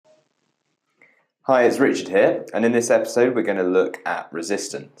Hi, it's Richard here, and in this episode we're going to look at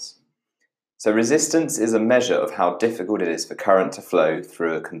resistance. So resistance is a measure of how difficult it is for current to flow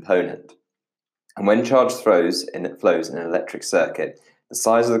through a component. And when charge flows in an electric circuit, the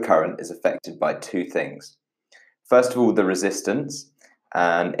size of the current is affected by two things. First of all, the resistance,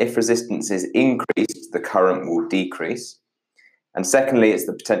 and if resistance is increased, the current will decrease. And secondly, it's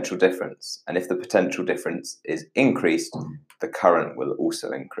the potential difference, and if the potential difference is increased, the current will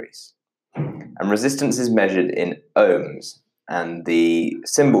also increase. And resistance is measured in ohms, and the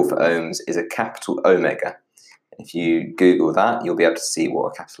symbol for ohms is a capital omega. If you Google that, you'll be able to see what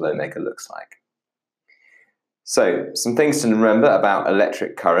a capital omega looks like. So, some things to remember about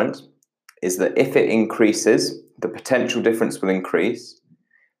electric current is that if it increases, the potential difference will increase,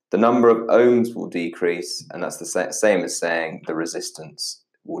 the number of ohms will decrease, and that's the same as saying the resistance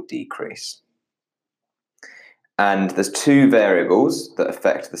will decrease. And there's two variables that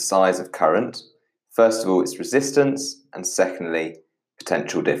affect the size of current. First of all, it's resistance, and secondly,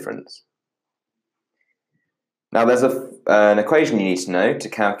 potential difference. Now, there's an equation you need to know to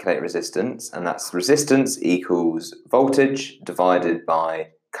calculate resistance, and that's resistance equals voltage divided by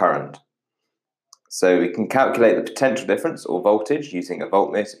current. So we can calculate the potential difference, or voltage, using a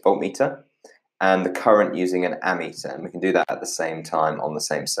voltmeter, and the current using an ammeter, and we can do that at the same time on the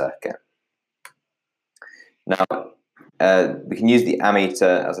same circuit. Now, we can use the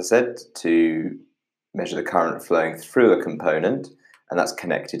ammeter, as I said, to measure the current flowing through a component, and that's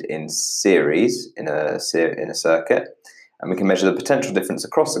connected in series in a circuit. And we can measure the potential difference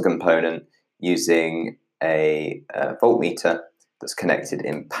across a component using a voltmeter that's connected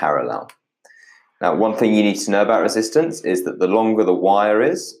in parallel. Now, one thing you need to know about resistance is that the longer the wire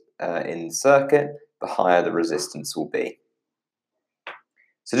is in the circuit, the higher the resistance will be.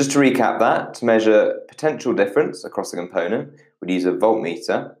 So just to recap that, to measure potential difference across a component, we'd use a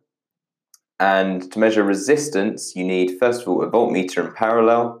voltmeter. And to measure resistance, you need, first of all, a voltmeter in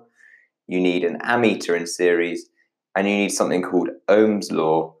parallel, you need an ammeter in series, and you need something called Ohm's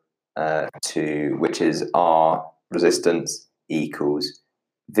law, which is R resistance equals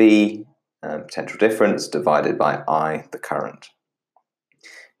V, potential difference, divided by I, the current.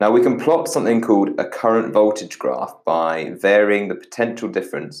 Now we can plot something called a current voltage graph by varying the potential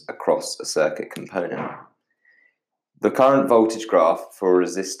difference across a circuit component. The current voltage graph for a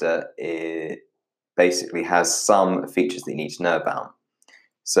resistor basically has some features that you need to know about.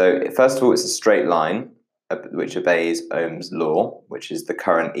 So first of all, it's a straight line which obeys Ohm's law, which is the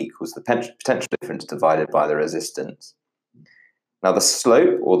current equals the potential difference divided by the resistance. Now the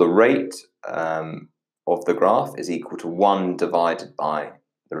slope, or the rate of the graph, is equal to 1 divided by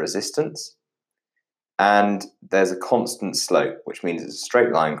the resistance. And there's a constant slope, which means it's a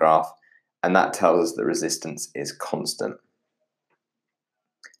straight line graph, and that tells us the resistance is constant.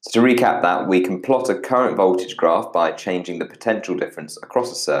 So to recap that, we can plot a current voltage graph by changing the potential difference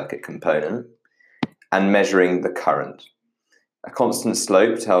across a circuit component and measuring the current. A constant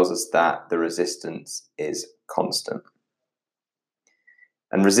slope tells us that the resistance is constant.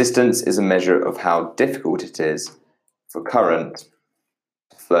 And resistance is a measure of how difficult it is for current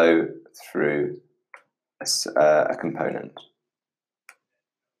to flow through a component.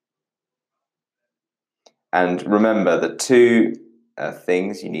 And remember, the two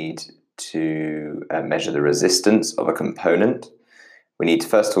things you need to measure the resistance of a component. We need to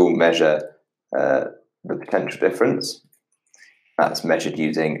first of all measure the potential difference. That's measured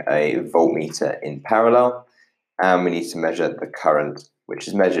using a voltmeter in parallel. And we need to measure the current, which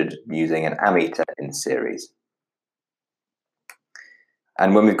is measured using an ammeter in series.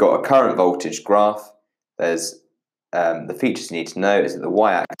 And when we've got a current voltage graph, there's the features you need to know is that the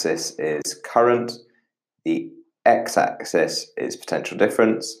y-axis is current, the x-axis is potential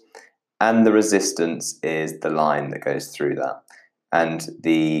difference, and the resistance is the line that goes through that. And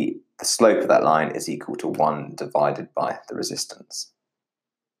the slope of that line is equal to 1 divided by the resistance.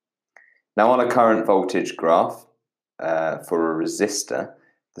 Now on a current voltage graph for a resistor,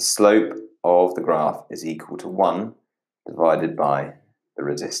 the slope of the graph is equal to 1 divided by the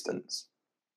resistance.